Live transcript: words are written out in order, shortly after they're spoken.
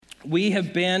We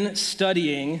have been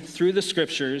studying through the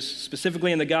scriptures,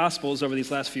 specifically in the Gospels over these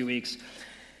last few weeks,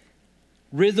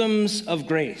 rhythms of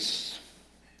grace,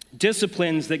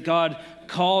 disciplines that God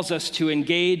calls us to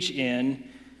engage in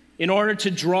order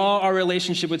to draw our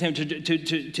relationship with Him,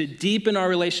 to deepen our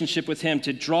relationship with Him,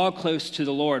 to draw close to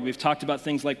the Lord. We've talked about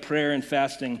things like prayer and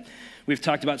fasting. We've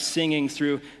talked about singing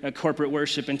through corporate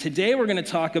worship. And today we're going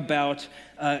to talk about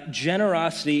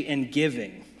generosity and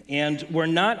giving. And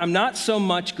I'm not so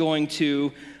much going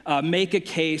to make a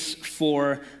case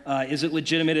for is it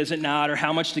legitimate, is it not, or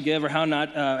how much to give, or how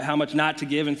much not to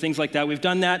give, and things like that. We've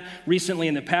done that recently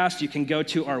in the past. You can go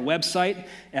to our website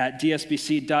at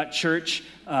dsbc.church,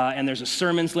 and there's a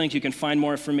sermons link. You can find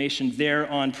more information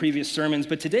there on previous sermons.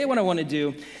 But today what I want to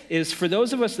do is for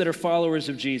those of us that are followers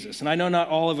of Jesus, and I know not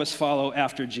all of us follow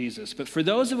after Jesus, but for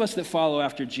those of us that follow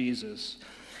after Jesus,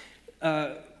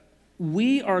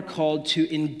 we are called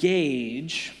to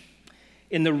engage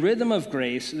in the rhythm of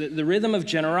grace, the rhythm of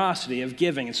generosity, of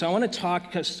giving. And so I want to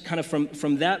talk kind of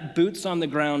from that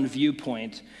boots-on-the-ground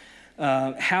viewpoint,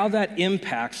 how that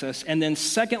impacts us. And then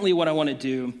secondly, what I want to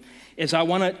do is I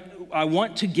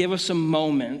want to give us a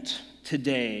moment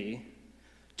today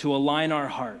to align our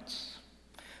hearts,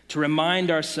 to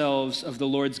remind ourselves of the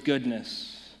Lord's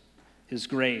goodness, His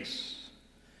grace,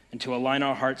 and to align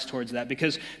our hearts towards that.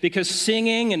 Because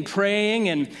singing and praying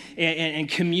and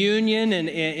communion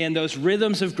and those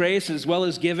rhythms of grace as well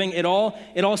as giving, it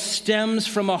all stems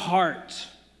from a heart.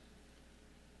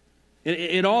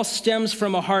 It all stems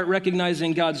from a heart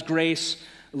recognizing God's grace,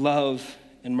 love,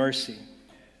 and mercy.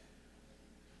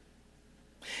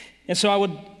 And so I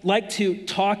would like to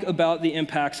talk about the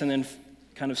impacts and then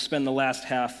kind of spend the last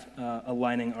half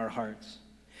aligning our hearts.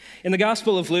 In the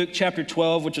Gospel of Luke, chapter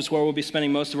 12, which is where we'll be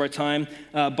spending most of our time,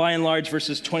 by and large,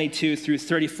 verses 22 through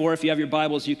 34. If you have your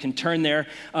Bibles, you can turn there.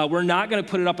 We're not going to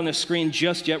put it up on the screen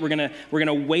just yet. We're going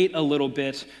to wait a little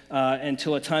bit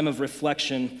until a time of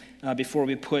reflection before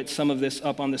we put some of this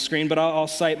up on the screen. But I'll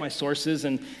cite my sources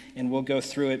and we'll go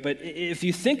through it. But if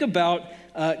you think about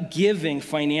giving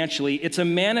financially, it's a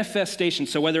manifestation.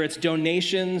 So whether it's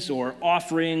donations or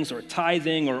offerings or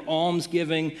tithing or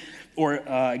almsgiving, or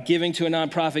giving to a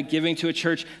nonprofit, giving to a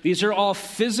church. These are all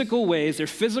physical ways, they're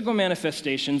physical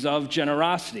manifestations of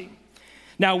generosity.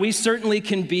 Now, we certainly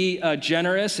can be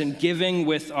generous and giving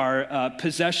with our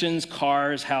possessions,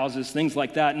 cars, houses, things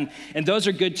like that, and those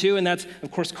are good too, and that's, of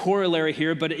course, corollary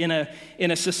here, but in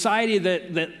a society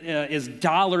that is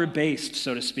dollar-based,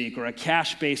 so to speak, or a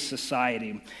cash-based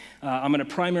society, I'm going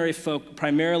to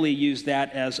primarily use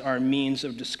that as our means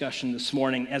of discussion this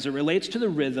morning as it relates to the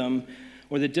rhythm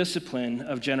or the discipline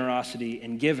of generosity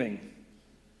and giving.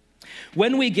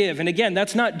 When we give, and again,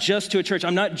 that's not just to a church.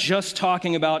 I'm not just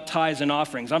talking about tithes and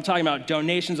offerings. I'm talking about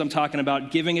donations. I'm talking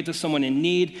about giving it to someone in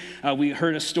need. We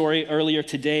heard a story earlier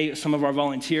today, some of our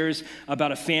volunteers,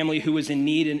 about a family who was in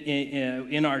need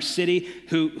in our city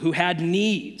who had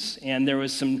needs. And there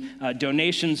was some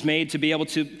donations made to be able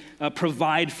to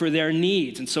provide for their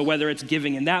needs. And so whether it's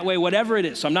giving in that way, whatever it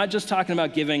is. So I'm not just talking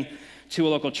about giving to a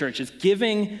local church. It's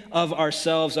giving of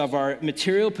ourselves, of our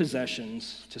material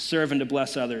possessions to serve and to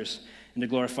bless others and to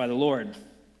glorify the Lord.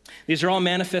 These are all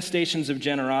manifestations of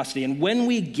generosity. And when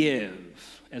we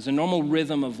give as a normal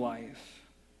rhythm of life,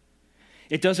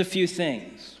 it does a few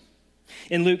things.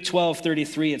 In Luke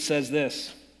 12:33, it says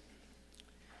this: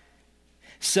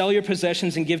 "Sell your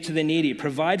possessions and give to the needy.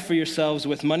 Provide for yourselves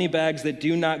with money bags that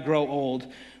do not grow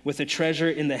old, with a treasure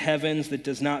in the heavens that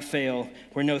does not fail,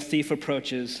 where no thief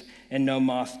approaches and no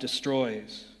moth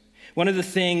destroys." One of the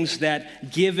things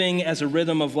that giving as a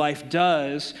rhythm of life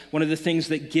does, one of the things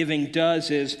that giving does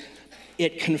is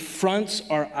it confronts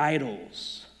our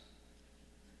idols.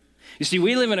 You see,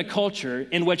 we live in a culture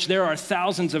in which there are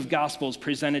thousands of gospels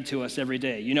presented to us every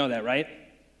day. You know that, right?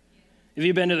 Have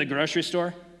you been to the grocery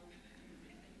store?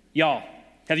 Y'all,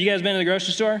 have you guys been to the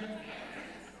grocery store?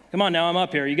 Come on now, I'm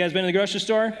up here. You guys been to the grocery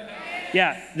store?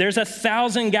 Yeah, there's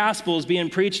 1,000 gospels being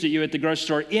preached at you at the grocery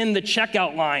store in the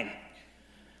checkout line.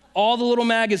 All the little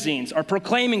magazines are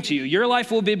proclaiming to you, your life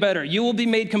will be better. You will be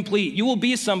made complete. You will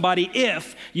be somebody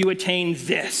if you attain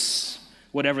this,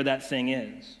 whatever that thing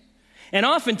is. And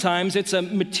oftentimes it's a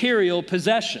material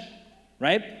possession,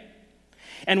 right?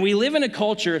 And we live in a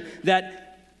culture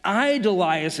that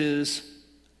idolizes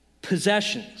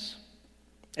possessions.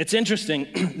 It's interesting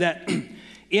that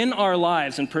in our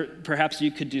lives, and perhaps you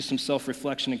could do some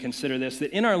self-reflection and consider this,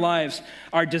 that in our lives,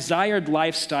 our desired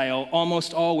lifestyle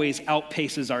almost always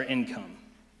outpaces our income.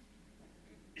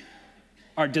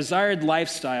 Our desired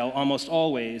lifestyle almost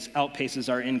always outpaces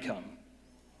our income.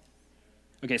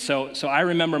 Okay, so I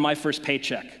remember my first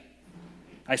paycheck.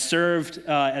 I served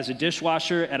as a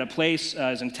dishwasher at a place,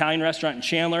 as an Italian restaurant in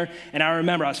Chandler, and I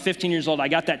remember I was 15 years old, I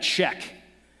got that check,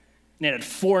 and it had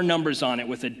 4 numbers on it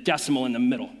with a decimal in the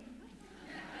middle.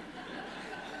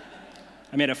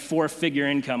 I made a 4-figure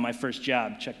income my first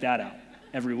job, check that out,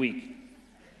 every week.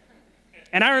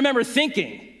 And I remember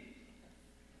thinking,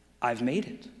 I've made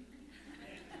it.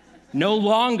 No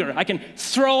longer, I can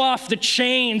throw off the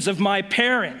chains of my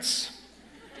parents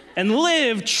and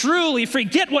live truly free.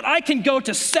 Get what I can go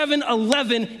to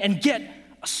 7-Eleven and get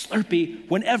a Slurpee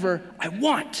whenever I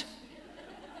want,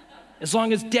 as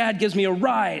long as Dad gives me a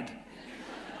ride.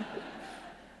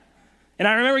 And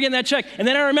I remember getting that check, and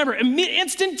then I remember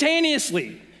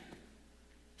instantaneously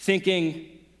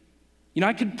thinking,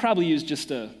 I could probably use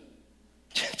just a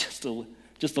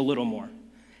little more.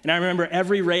 And I remember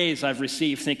every raise I've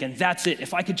received thinking, that's it.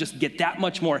 If I could just get that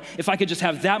much more, if I could just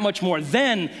have that much more,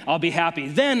 then I'll be happy,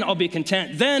 then I'll be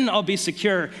content, then I'll be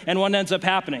secure. And what ends up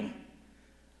happening?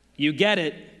 You get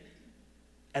it,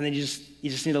 and then you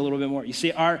just need a little bit more. You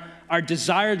see, our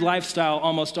desired lifestyle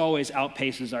almost always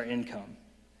outpaces our income.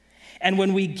 And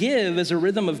when we give as a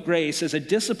rhythm of grace, as a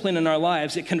discipline in our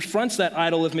lives, it confronts that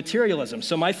idol of materialism.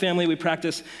 So my family, we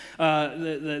practice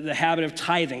the habit of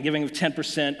tithing, giving of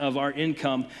 10% of our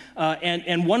income.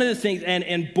 And one of the things,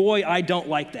 and boy, I don't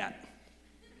like that.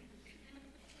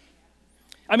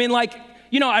 I mean,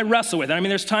 I wrestle with it. I mean,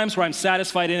 there's times where I'm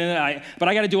satisfied in it, but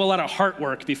I got to do a lot of heart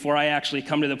work before I actually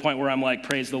come to the point where I'm like,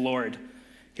 praise the Lord,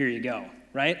 here you go,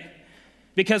 right?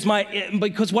 Because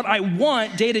what I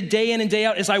want day to day in and day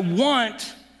out is I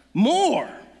want more.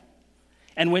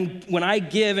 And when I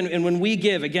give and when we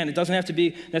give, again, it doesn't have to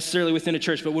be necessarily within a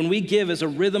church, but when we give as a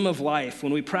rhythm of life,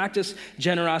 when we practice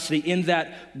generosity in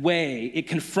that way, it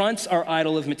confronts our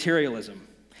idol of materialism.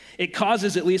 It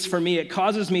causes, at least for me, it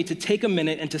causes me to take a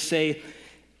minute and to say,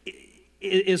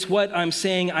 is what I'm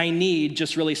saying I need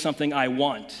just really something I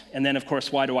want? And then, of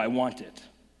course, why do I want it?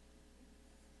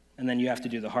 And then you have to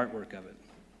do the heart work of it.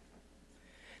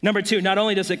 Number 2, not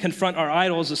only does it confront our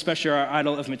idols, especially our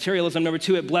idol of materialism, number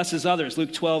 2, it blesses others.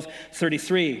 Luke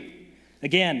 12:33.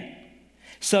 Again,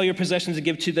 sell your possessions and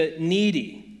give to the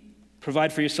needy.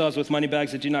 Provide for yourselves with money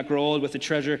bags that do not grow old, with a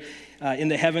treasure in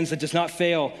the heavens that does not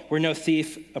fail, where no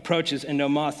thief approaches and no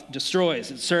moth destroys.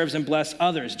 It serves and blesses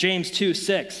others. James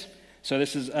 2:6. So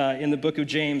this is in the book of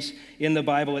James in the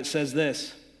Bible. It says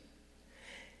this.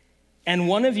 And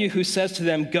one of you who says to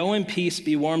them, go in peace,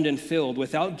 be warmed and filled,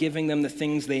 without giving them the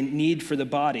things they need for the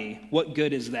body, what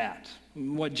good is that?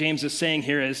 What James is saying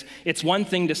here is, it's one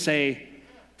thing to say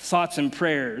thoughts and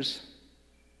prayers,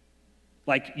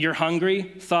 like you're hungry,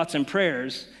 thoughts and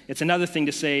prayers. It's another thing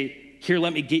to say, here,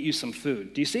 let me get you some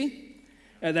food. Do you see?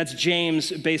 That's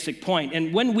James' basic point.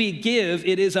 And when we give,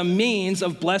 it is a means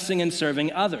of blessing and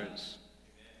serving others.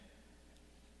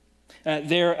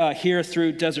 Here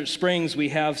through Desert Springs, we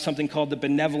have something called the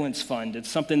Benevolence Fund.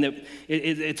 It's something that,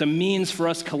 it's a means for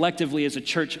us collectively as a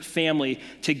church family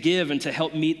to give and to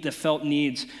help meet the felt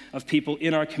needs of people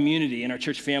in our community, in our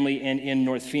church family, and in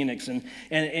North Phoenix.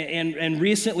 And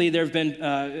recently there have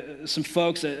been some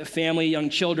folks, a family,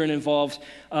 young children involved,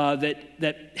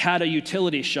 that had a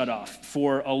utility shut off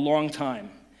for a long time.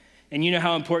 And you know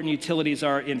how important utilities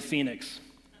are in Phoenix.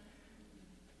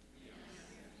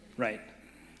 Right.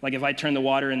 Like if I turn the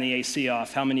water and the AC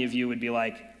off, how many of you would be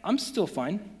like, I'm still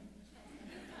fine.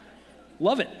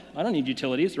 Love it. I don't need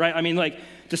utilities, right? I mean,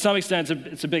 to some extent,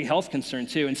 it's a big health concern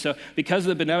too. And so because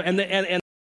of the, and the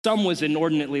sum was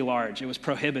inordinately large. It was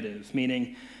prohibitive,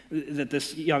 meaning that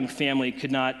this young family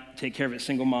could not take care of it,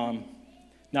 single mom,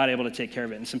 not able to take care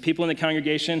of it. And some people in the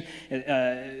congregation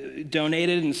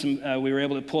donated, and we were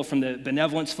able to pull from the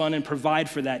Benevolence Fund and provide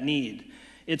for that need.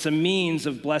 It's a means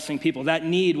of blessing people. That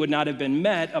need would not have been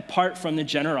met apart from the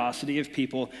generosity of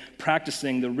people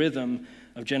practicing the rhythm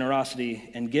of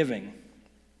generosity and giving.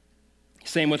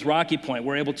 Same with Rocky Point.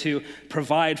 We're able to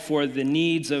provide for the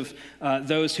needs of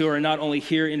those who are not only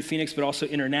here in Phoenix, but also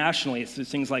internationally through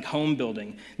things like home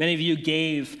building. Many of you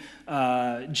gave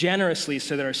generously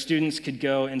so that our students could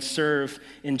go and serve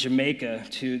in Jamaica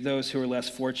to those who are less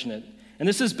fortunate. And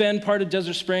this has been part of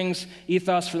Desert Springs'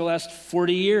 ethos for the last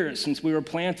 40 years since we were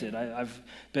planted. I've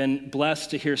been blessed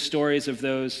to hear stories of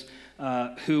those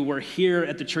who were here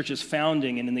at the church's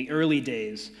founding and in the early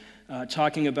days,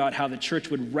 talking about how the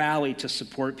church would rally to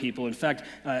support people. In fact,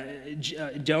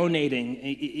 donating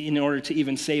in order to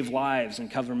even save lives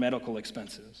and cover medical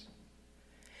expenses.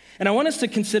 And I want us to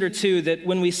consider, too, that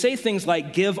when we say things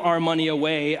like give our money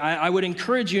away, I would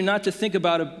encourage you not to think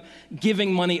about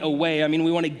giving money away. I mean,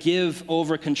 we want to give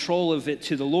over control of it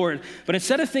to the Lord. But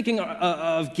instead of thinking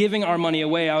of giving our money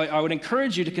away, I would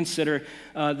encourage you to consider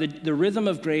the rhythm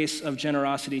of grace, of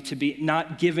generosity, to be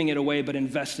not giving it away, but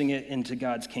investing it into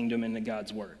God's kingdom, into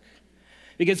God's work.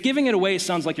 Because giving it away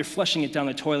sounds like you're flushing it down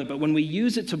the toilet, but when we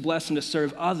use it to bless and to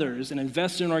serve others and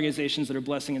invest in organizations that are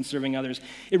blessing and serving others,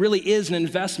 it really is an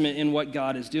investment in what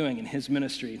God is doing in his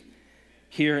ministry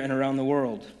here and around the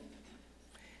world.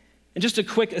 And just a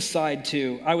quick aside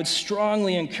too, I would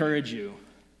strongly encourage you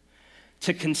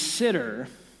to consider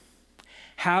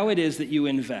how it is that you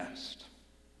invest.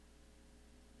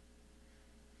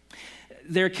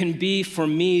 There can be, for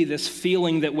me, this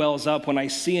feeling that wells up when I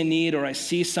see a need or I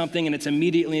see something and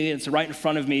it's right in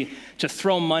front of me, to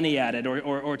throw money at it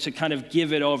or to kind of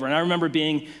give it over. And I remember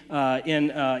being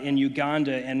in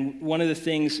Uganda, and one of the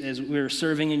things as we were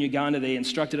serving in Uganda, they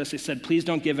instructed us, they said, please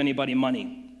don't give anybody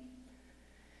money.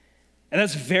 And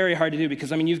that's very hard to do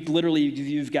because, I mean,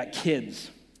 you've got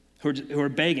kids who are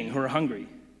begging, who are hungry.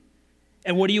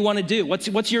 And what do you want to do?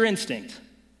 What's your instinct?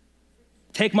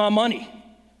 Take my money.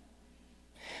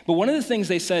 But one of the things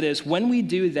they said is, when we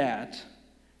do that,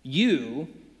 you,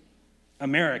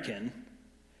 American,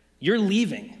 you're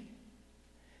leaving.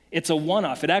 It's a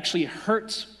one-off. It actually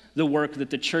hurts the work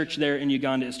that the church there in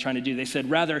Uganda is trying to do. They said,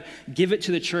 rather, give it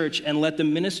to the church and let the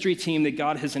ministry team that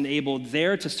God has enabled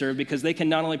there to serve, because they can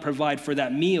not only provide for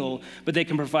that meal, but they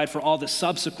can provide for all the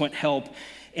subsequent help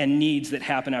and needs that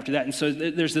happen after that. And so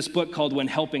there's this book called When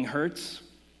Helping Hurts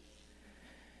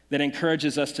that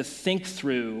encourages us to think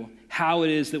through how it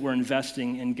is that we're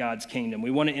investing in God's kingdom.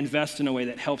 We want to invest in a way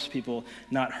that helps people,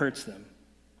 not hurts them.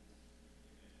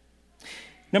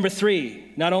 Number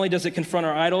 3, not only does it confront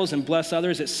our idols and bless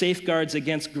others, it safeguards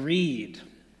against greed.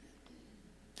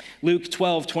 Luke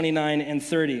 12:29 and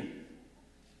 30.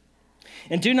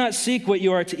 And do not seek what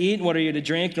you are to eat and what are you to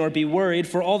drink, nor be worried,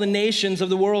 for all the nations of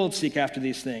the world seek after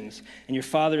these things, and your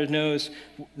Father knows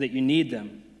that you need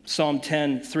them. Psalm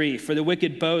 10:3, for the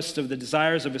wicked boasts of the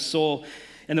desires of his soul,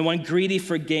 and the one greedy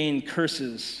for gain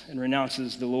curses and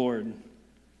renounces the Lord.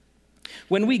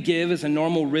 When we give as a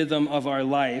normal rhythm of our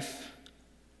life,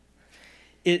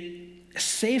 it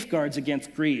safeguards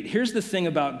against greed. Here's the thing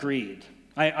about greed.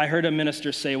 I heard a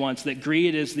minister say once that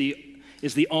greed is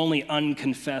the only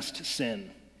unconfessed sin.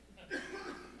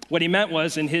 What he meant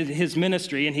was, in his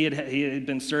ministry, and he had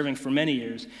been serving for many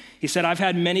years, he said, I've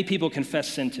had many people confess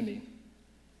sin to me.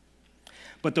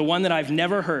 But the one that I've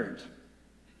never heard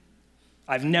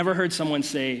someone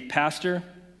say, Pastor,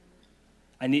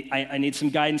 I need some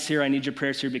guidance here, I need your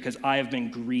prayers here because I have been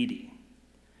greedy.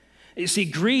 You see,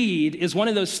 greed is one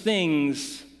of those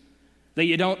things that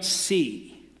you don't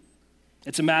see.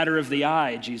 It's a matter of the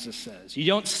eye, Jesus says. You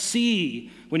don't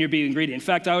see when you're being greedy. In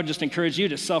fact, I would just encourage you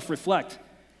to self-reflect.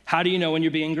 How do you know when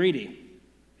you're being greedy?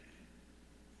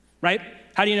 Right?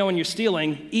 How do you know when you're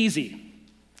stealing? Easy.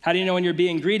 How do you know when you're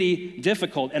being greedy?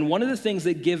 Difficult. And one of the things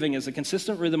that giving as a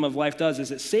consistent rhythm of life does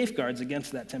is it safeguards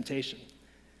against that temptation.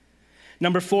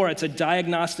 Number 4, it's a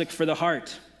diagnostic for the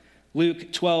heart.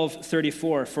 Luke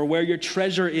 12:34, for where your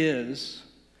treasure is,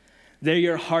 there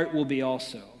your heart will be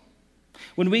also.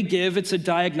 When we give, it's a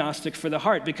diagnostic for the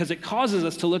heart because it causes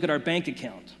us to look at our bank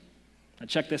account. Now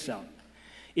check this out.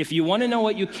 If you want to know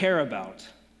what you care about,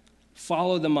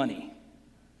 follow the money.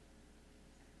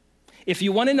 If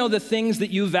you want to know the things that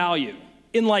you value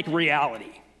in like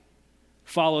reality,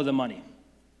 follow the money.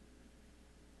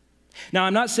 Now,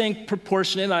 I'm not saying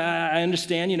proportionate. I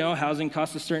understand, housing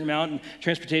costs a certain amount and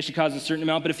transportation costs a certain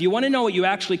amount. But if you want to know what you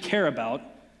actually care about,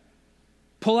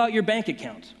 pull out your bank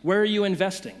account. Where are you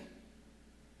investing?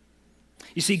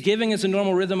 You see, giving is a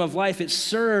normal rhythm of life. It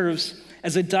serves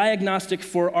as a diagnostic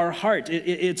for our heart.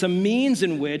 It's a means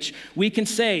in which we can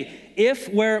say, if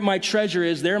where my treasure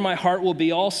is, there my heart will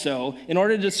be also. In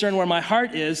order to discern where my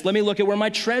heart is, let me look at where my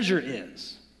treasure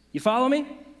is. You follow me?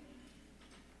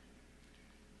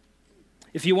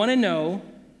 If you want to know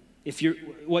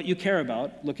what you care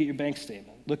about, look at your bank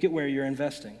statement. Look at where you're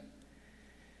investing.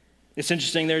 It's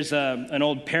interesting, there's an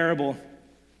old parable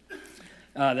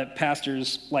that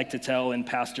pastors like to tell in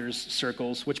pastors'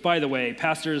 circles, which, by the way,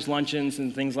 pastors' luncheons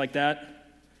and things like that,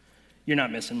 you're not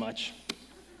missing much.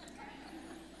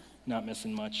 Not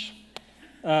missing much.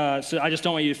 So I just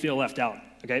don't want you to feel left out,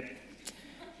 okay?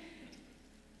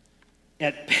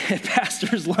 At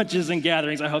pastors' lunches and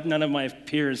gatherings, I hope none of my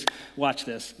peers watch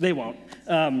this. They won't.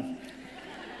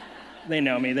 They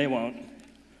know me, they won't.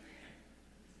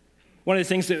 One of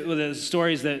the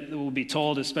stories that will be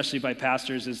told, especially by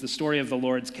pastors, is the story of the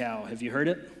Lord's cow. Have you heard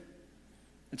it?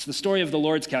 It's the story of the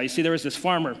Lord's cow. You see, there was this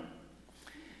farmer,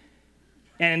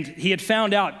 and he had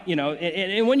found out,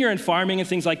 and when you're in farming and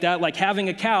things like that, like having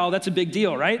a cow, that's a big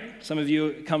deal, right? Some of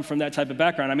you come from that type of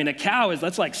background. I mean, a cow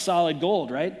that's like solid gold,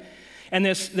 right? And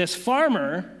this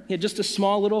farmer, he had just a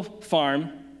small little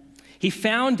farm. He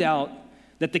found out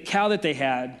that the cow that they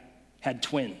had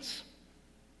twins.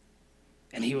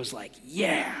 And he was like,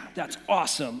 yeah, that's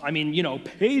awesome. I mean,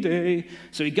 payday.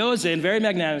 So he goes in, very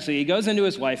magnanimously, he goes into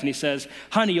his wife and he says,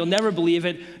 honey, you'll never believe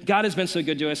it. God has been so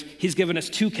good to us. He's given us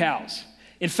 2 cows.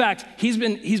 In fact, he's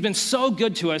been so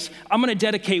good to us, I'm going to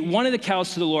dedicate one of the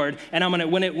cows to the Lord,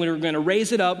 and we're going to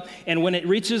raise it up, and when it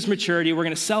reaches maturity, we're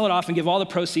going to sell it off and give all the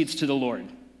proceeds to the Lord.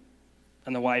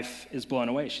 And the wife is blown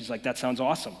away. She's like, that sounds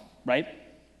awesome, right?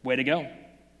 Way to go.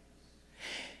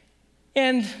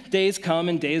 And days come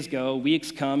and days go,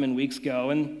 weeks come and weeks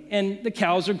go, and the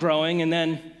cows are growing, and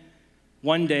then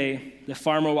one day, the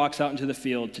farmer walks out into the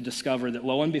field to discover that,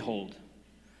 lo and behold,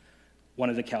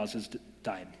 one of the cows has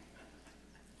died.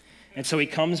 And so he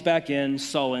comes back in,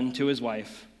 sullen, to his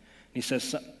wife. He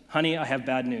says, honey, I have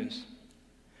bad news.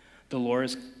 The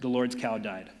Lord's cow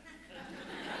died.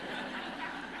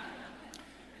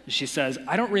 She says,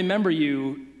 I don't remember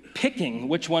you picking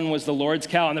which one was the Lord's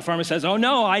cow. And the farmer says, oh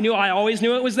no, I always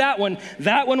knew it was that one.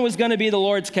 That one was going to be the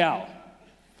Lord's cow.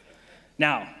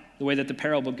 Now, the way that the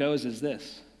parable goes is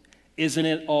this. Isn't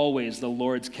it always the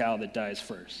Lord's cow that dies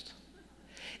first?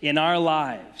 In our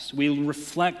lives, we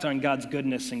reflect on God's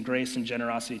goodness and grace and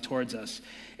generosity towards us.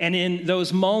 And in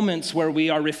those moments where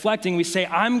we are reflecting, we say,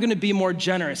 I'm going to be more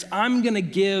generous. I'm going to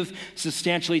give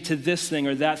substantially to this thing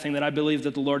or that thing that I believe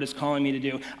that the Lord is calling me to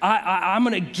do. I'm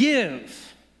going to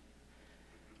give.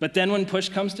 But then when push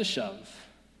comes to shove,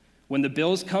 when the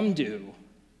bills come due,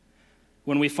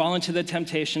 when we fall into the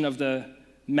temptation of the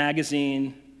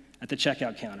magazine at the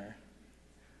checkout counter,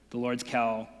 the Lord's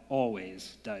cow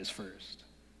always dies first.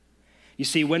 You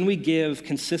see, when we give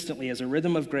consistently as a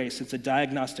rhythm of grace, it's a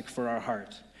diagnostic for our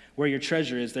heart. Where your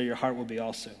treasure is, there your heart will be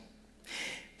also.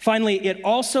 Finally, it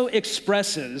also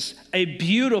expresses a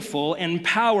beautiful and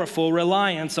powerful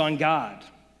reliance on God.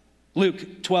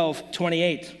 Luke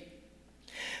 12:28.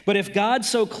 But if God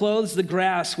so clothes the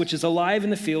grass which is alive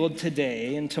in the field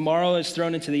today and tomorrow is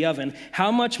thrown into the oven,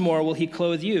 how much more will he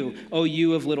clothe you, O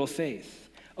you of little faith?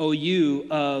 O you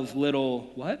of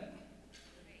little what?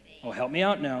 Oh, help me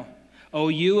out now. O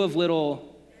you of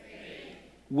little,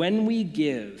 when we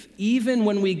give, even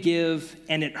when we give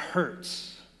and it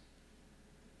hurts.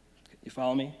 You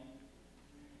follow me?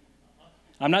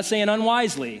 I'm not saying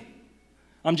unwisely.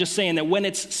 I'm just saying that when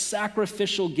it's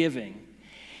sacrificial giving,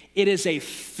 it is a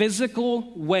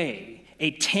physical way,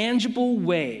 a tangible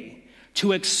way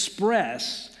to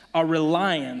express our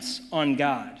reliance on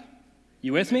God.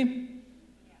 You with me?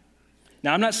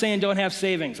 Now, I'm not saying don't have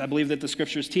savings. I believe that the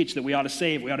scriptures teach that we ought to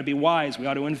save, we ought to be wise, we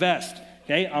ought to invest.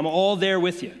 Okay? I'm all there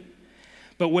with you.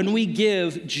 But when we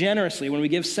give generously, when we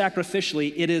give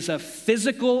sacrificially, it is a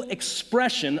physical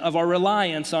expression of our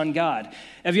reliance on God.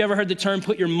 Have you ever heard the term,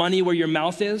 put your money where your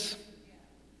mouth is?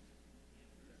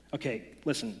 Okay,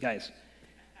 listen, guys.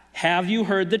 Have you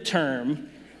heard the term,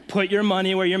 put your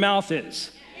money where your mouth is?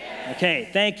 Okay,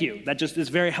 thank you. That just is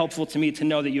very helpful to me to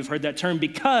know that you've heard that term,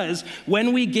 because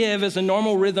when we give as a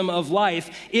normal rhythm of life,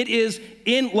 it is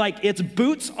it's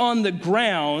boots on the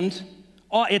ground,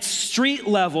 it's street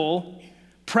level,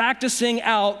 practicing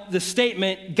out the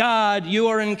statement, God, you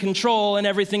are in control and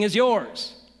everything is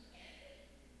yours.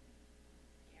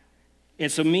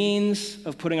 It's a means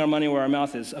of putting our money where our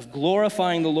mouth is, of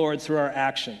glorifying the Lord through our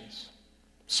actions.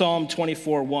 Psalm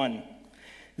 24:1.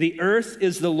 The earth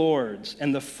is the Lord's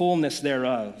and the fullness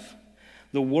thereof,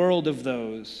 the world and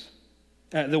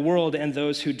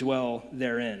those who dwell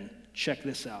therein. Check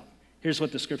this out. Here's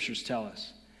what the scriptures tell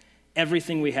us.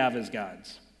 Everything we have is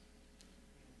God's.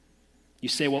 You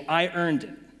say, well, I earned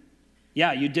it.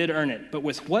 Yeah, you did earn it. But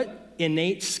with what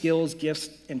innate skills, gifts,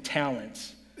 and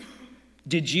talents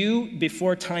did you,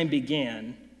 before time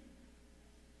began,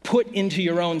 put into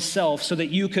your own self so that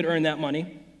you could earn that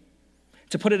money?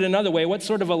 To put it another way, what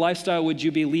sort of a lifestyle would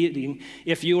you be leading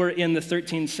if you were in the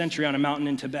 13th century on a mountain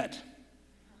in Tibet?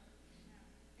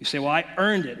 You say, well, I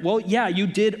earned it. Well, yeah, you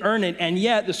did earn it, and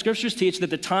yet the scriptures teach that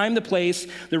the time, the place,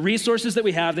 the resources that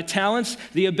we have, the talents,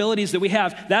 the abilities that we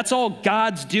have, that's all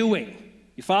God's doing.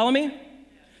 You follow me?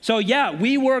 So yeah,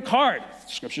 we work hard.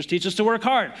 Scriptures teach us to work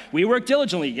hard. We work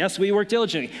diligently. Yes, we work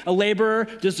diligently. A laborer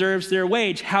deserves their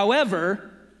wage.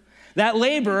 However, that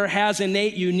laborer has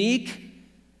innate, unique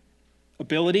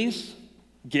abilities,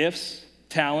 gifts,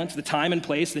 talents, the time and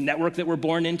place, the network that we're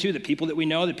born into, the people that we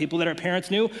know, the people that our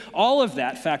parents knew, all of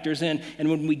that factors in.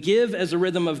 And when we give as a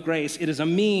rhythm of grace, it is a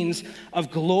means of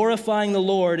glorifying the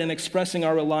Lord and expressing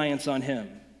our reliance on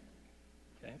him.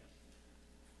 Okay?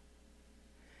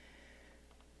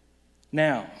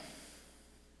 Now,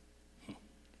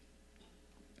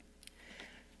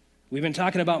 we've been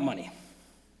talking about money.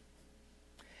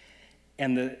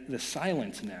 And the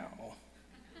silence now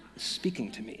is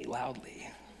speaking to me loudly.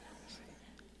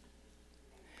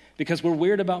 Because we're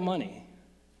weird about money.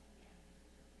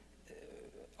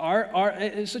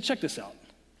 So check this out.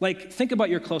 Like, think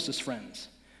about your closest friends.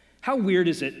 How weird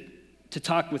is it to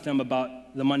talk with them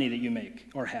about the money that you make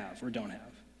or have or don't have?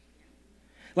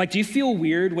 Like, do you feel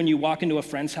weird when you walk into a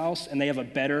friend's house and they have a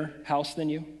better house than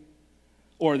you?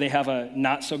 Or they have a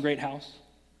not so great house?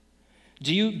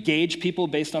 Do you gauge people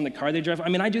based on the car they drive? I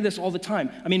mean, I do this all the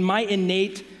time. I mean, my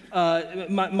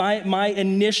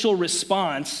initial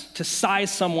response to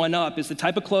size someone up is the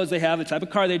type of clothes they have, the type of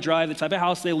car they drive, the type of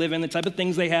house they live in, the type of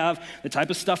things they have, the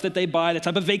type of stuff that they buy, the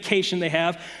type of vacation they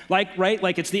have. Like, right?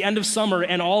 Like, it's the end of summer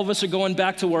and all of us are going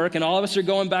back to work and all of us are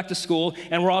going back to school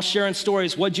and we're all sharing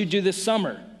stories. What'd you do this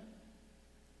summer?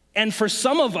 And for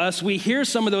some of us, we hear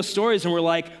some of those stories and we're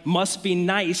like, must be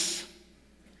nice.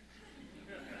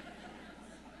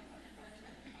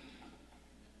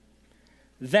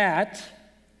 That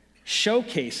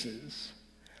showcases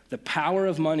the power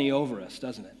of money over us,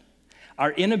 doesn't it?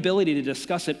 Our inability to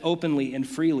discuss it openly and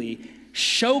freely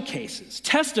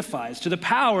testifies to the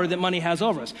power that money has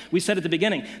over us. We said at the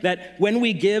beginning that when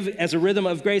we give as a rhythm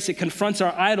of grace, it confronts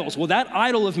our idols. Well, that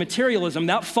idol of materialism,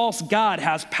 that false god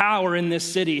has power in this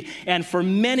city. And for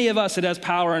many of us, it has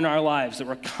power in our lives that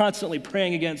we're constantly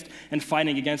praying against and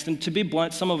fighting against. And to be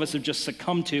blunt, some of us have just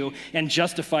succumbed to and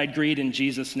justified greed in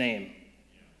Jesus' name.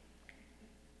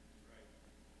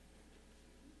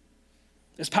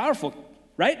 It's powerful,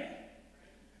 right?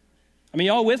 I mean,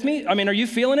 y'all with me? I mean, are you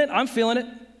feeling it? I'm feeling it.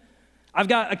 I've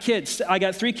got a kid. I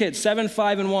got 3 kids, 7,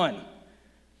 5, and 1.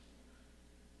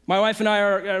 My wife and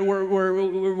I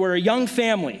we're a young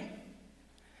family.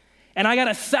 And I got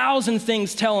 1,000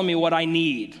 things telling me what I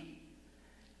need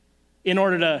in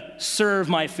order to serve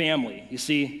my family. You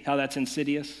see how that's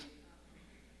insidious?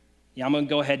 Yeah, I'm going to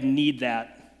go ahead and need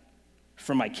that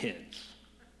for my kids.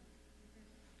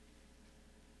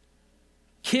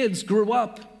 Kids grew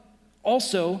up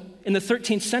also in the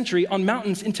 13th century on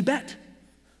mountains in Tibet.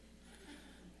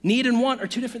 Need and want are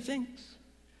 2 different things.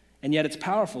 And yet it's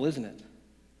powerful, isn't it?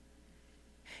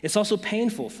 It's also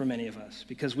painful for many of us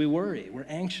because we worry, we're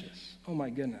anxious. Oh my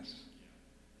goodness.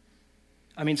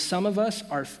 I mean, some of us,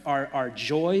 our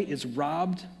joy is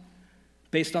robbed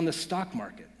based on the stock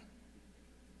market.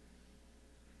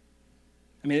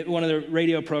 I mean, one of the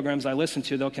radio programs I listen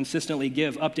to, they'll consistently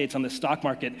give updates on the stock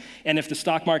market. And if the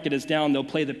stock market is down, they'll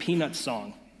play the Peanuts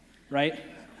song, right?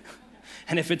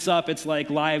 And if it's up, it's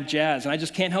like live jazz. And I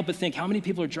just can't help but think, how many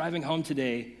people are driving home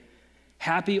today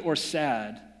happy or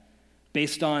sad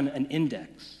based on an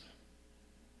index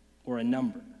or a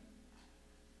number?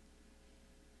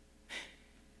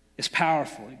 It's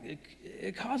powerful.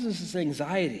 It causes us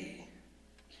anxiety.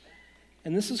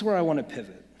 And this is where I want to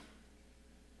pivot.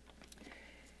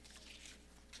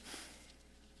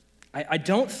 I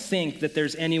don't think that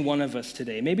there's any one of us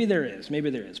today, maybe there is,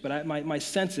 but my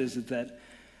sense is that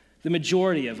the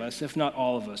majority of us, if not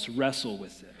all of us, wrestle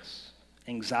with this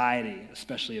anxiety,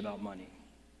 especially about money.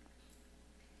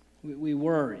 We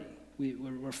worry,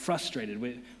 we're frustrated,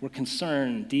 we're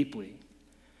concerned deeply.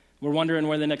 We're wondering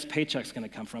where the next paycheck's going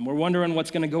to come from. We're wondering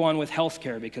what's going to go on with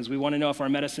healthcare because we want to know if our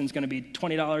medicine's going to be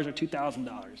 $20 or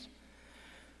 $2,000.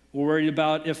 We're worried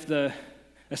about if the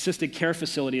assisted care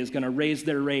facility is going to raise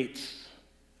their rates.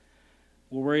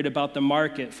 We're worried about the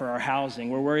market for our housing.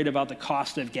 We're worried about the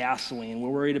cost of gasoline.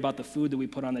 We're worried about the food that we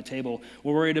put on the table.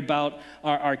 We're worried about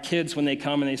our kids when they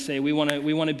come and they say, we want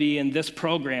to be in this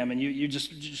program, and you're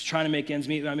just trying to make ends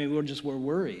meet. I mean, we're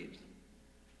worried.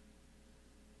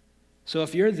 So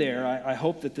if you're there, I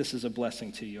hope that this is a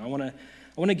blessing to you. I want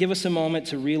to give us a moment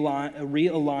to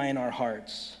realign our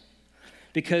hearts,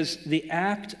 because the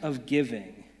act of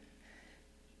giving,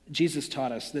 Jesus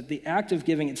taught us that the act of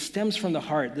giving, it stems from the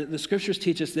heart. The scriptures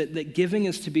teach us that giving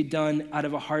is to be done out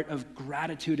of a heart of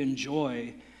gratitude and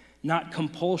joy, not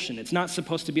compulsion. It's not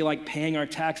supposed to be like paying our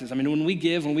taxes. I mean, when we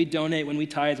give, when we donate, when we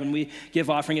tithe, when we give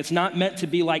offering, it's not meant to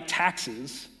be like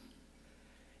taxes.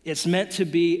 It's meant to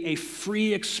be a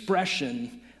free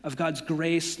expression of God's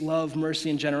grace, love, mercy,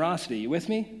 and generosity. You with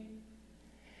me?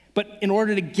 But in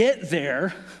order to get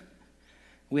there,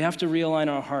 we have to realign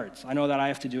our hearts. I know that I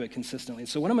have to do it consistently.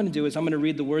 So what I'm going to do is I'm going to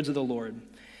read the words of the Lord,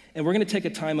 And we're going to take a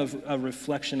time of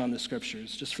reflection on the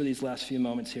scriptures just for these last few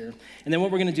moments here. And then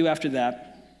what we're going to do after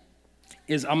that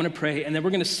is I'm going to pray, and then we're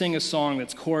going to sing a song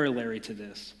that's corollary to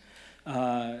this.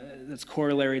 That's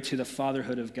corollary to the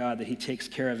fatherhood of God, that he takes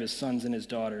care of his sons and his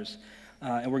daughters.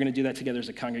 And we're going to do that together as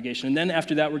a congregation. And then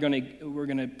after that, we're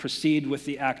going to proceed with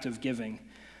the act of giving.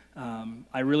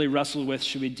 I really wrestled with,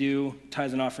 should we do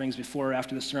tithes and offerings before or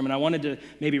after the sermon? I wanted to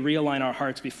maybe realign our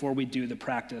hearts before we do the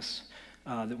practice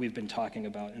that we've been talking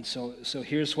about. And so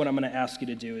here's what I'm going to ask you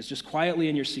to do, is just quietly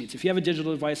in your seats. If you have a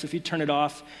digital device, if you turn it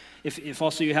off, if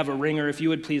also you have a ringer, if you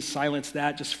would please silence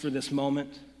that just for this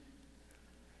moment.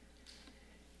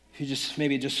 If you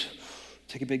just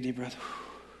take a big deep breath.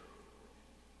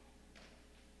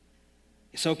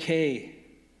 It's okay.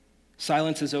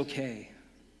 Silence is okay.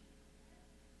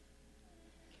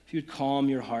 If you'd calm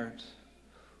your heart.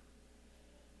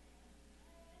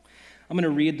 I'm going to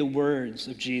read the words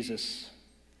of Jesus,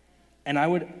 and I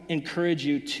would encourage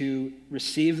you to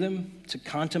receive them, to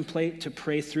contemplate, to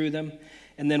pray through them.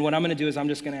 And then what I'm going to do is I'm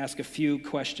just going to ask a few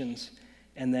questions,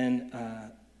 and then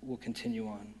we'll continue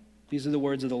on. These are the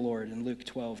words of the Lord in Luke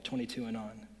 12:22 and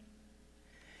on.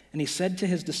 And he said to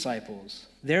his disciples,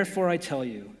 "Therefore I tell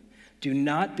you, do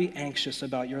not be anxious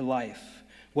about your life,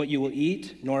 what you will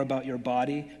eat, nor about your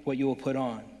body, what you will put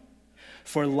on.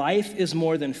 For life is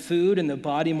more than food, and the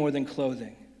body more than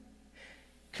clothing.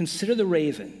 Consider the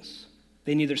ravens.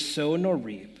 They neither sow nor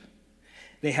reap.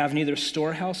 They have neither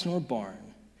storehouse nor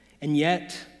barn, and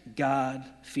yet God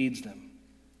feeds them.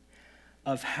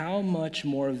 Of how much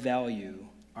more value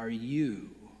are you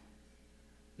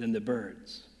than the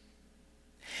birds?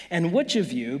 And which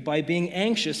of you, by being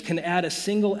anxious, can add a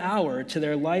single hour to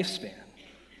their lifespan?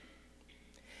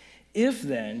 If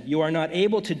then you are not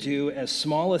able to do as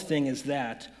small a thing as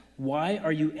that, why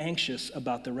are you anxious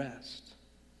about the rest?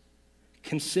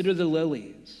 Consider the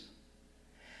lilies,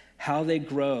 how they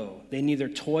grow. They neither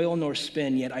toil nor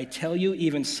spin, yet I tell you,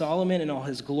 even Solomon in all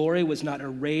his glory was not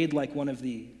arrayed like one of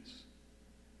these.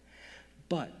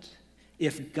 But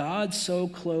if God so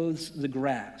clothes the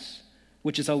grass,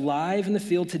 which is alive in the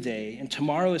field today, and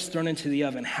tomorrow is thrown into the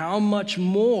oven, how much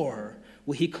more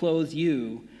will he clothe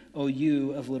you, O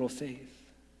you of little faith?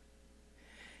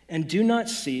 And do not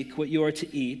seek what you are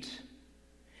to eat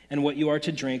and what you are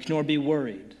to drink, nor be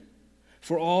worried.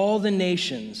 For all the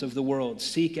nations of the world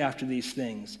seek after these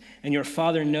things, and your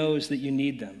Father knows that you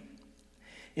need them.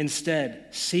 Instead,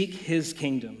 seek his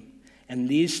kingdom, and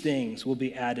these things will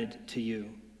be added to you.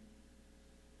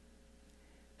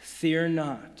 Fear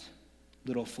not,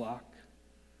 little flock,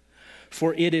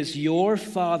 for it is your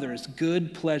Father's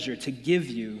good pleasure to give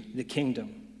you the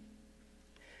kingdom.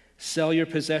 Sell your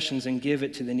possessions and give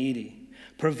it to the needy.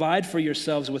 Provide for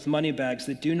yourselves with money bags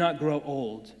that do not grow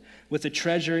old, with a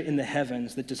treasure in the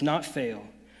heavens that does not fail,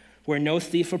 where no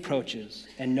thief approaches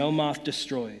and no moth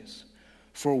destroys.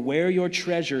 For where your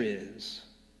treasure is,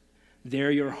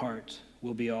 there your heart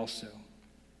will be also.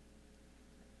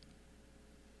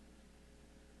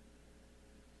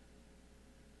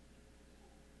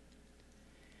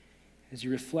 As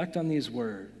you reflect on these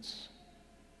words,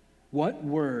 what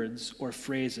words or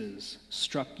phrases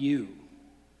struck you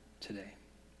today?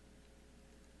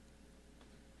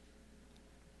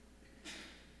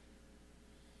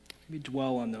 Maybe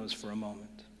dwell on those for a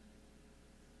moment.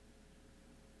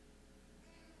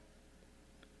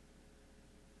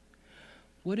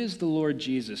 What is the Lord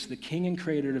Jesus, the King and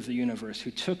Creator of the universe,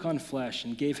 who took on flesh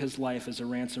and gave his life as a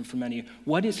ransom for many?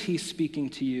 What is he speaking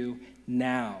to you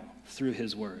now through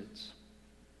his words?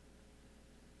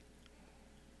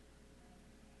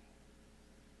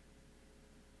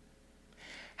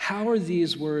 How are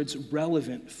these words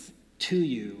relevant to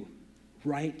you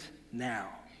right now?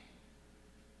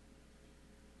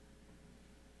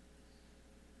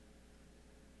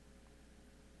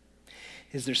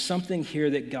 Is there something here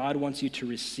that God wants you to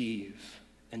receive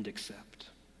and accept?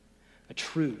 A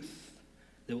truth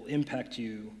that will impact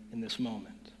you in this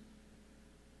moment?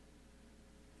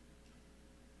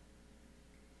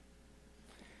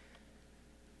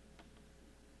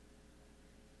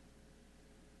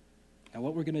 Now,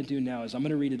 what we're going to do now is I'm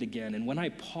going to read it again, and when I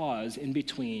pause in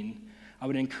between, I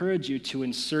would encourage you to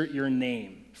insert your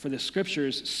name, for the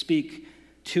scriptures speak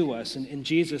to us. And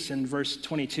Jesus, in verse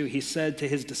 22, he said to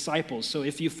his disciples, so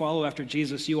if you follow after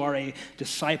Jesus, you are a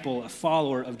disciple, a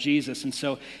follower of Jesus, and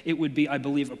so it would be, I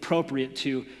believe, appropriate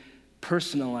to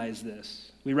personalize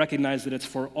this. We recognize that it's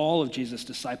for all of Jesus'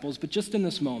 disciples, but just in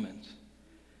this moment,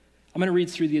 I'm going to read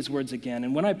through these words again,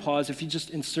 and when I pause, if you just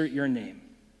insert your name.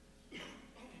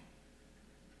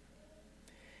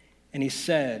 And he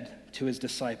said to his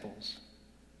disciples,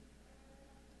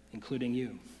 including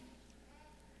you,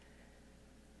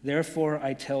 Therefore,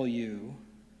 I tell you,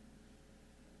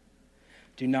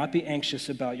 do not be anxious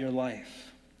about your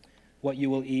life, what you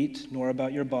will eat, nor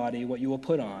about your body, what you will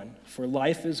put on. For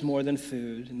life is more than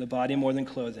food, and the body more than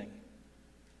clothing.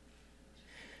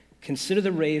 Consider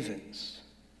the ravens.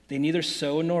 They neither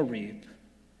sow nor reap.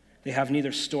 They have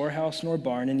neither storehouse nor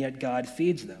barn, and yet God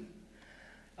feeds them.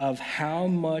 Of how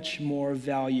much more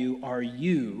value are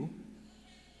you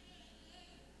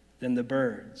than the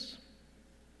birds?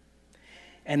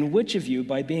 And which of you,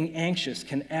 by being anxious,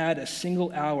 can add a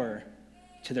single hour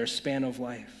to their span of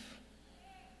life?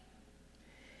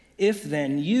 If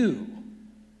then you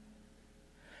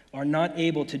are not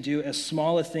able to do as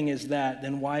small a thing as that,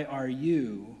 then why are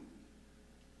you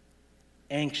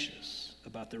anxious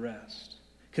about the rest?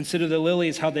 Consider the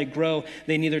lilies, how they grow.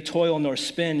 They neither toil nor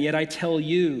spin. Yet I tell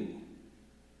you,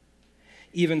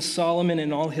 even Solomon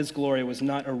in all his glory was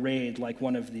not arrayed like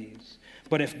one of these.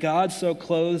 But if God so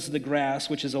clothes the grass,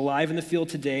 which is alive in the field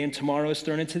today and tomorrow is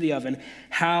thrown into the oven,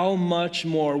 how much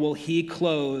more will he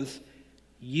clothe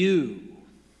you,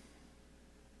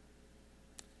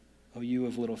 O you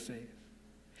of little faith?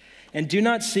 And do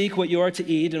not seek what you are to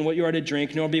eat and what you are to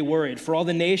drink, nor be worried. For all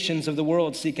the nations of the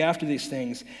world seek after these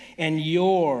things, and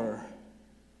your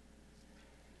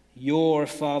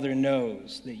Father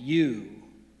knows that you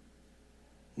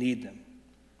need them.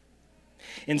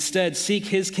 Instead, seek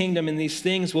his kingdom, and these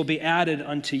things will be added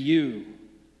unto you.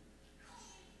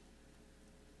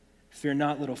 Fear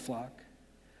not, little flock,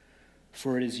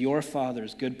 for it is your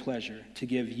Father's good pleasure to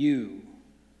give you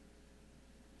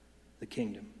the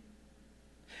kingdom.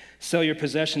 Sell your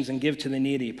possessions and give to the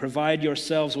needy. Provide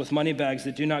yourselves with money bags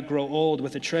that do not grow old,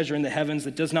 with a treasure in the heavens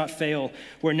that does not fail,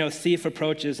 where no thief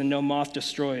approaches and no moth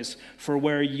destroys. For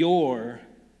where your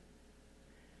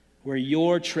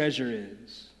treasure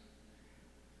is,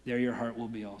 there your heart will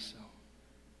be also.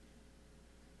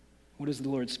 What is the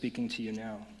Lord speaking to you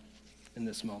now in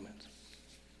this moment?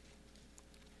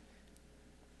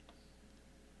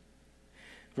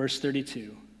 Verse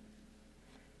 32.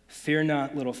 Fear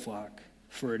not, little flock,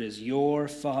 for it is your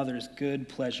Father's good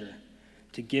pleasure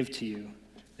to give to you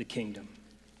the kingdom.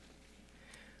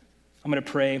 I'm going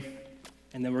to pray,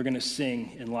 and then we're going to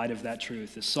sing in light of that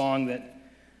truth, a song that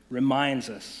reminds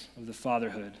us of the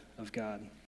fatherhood of God.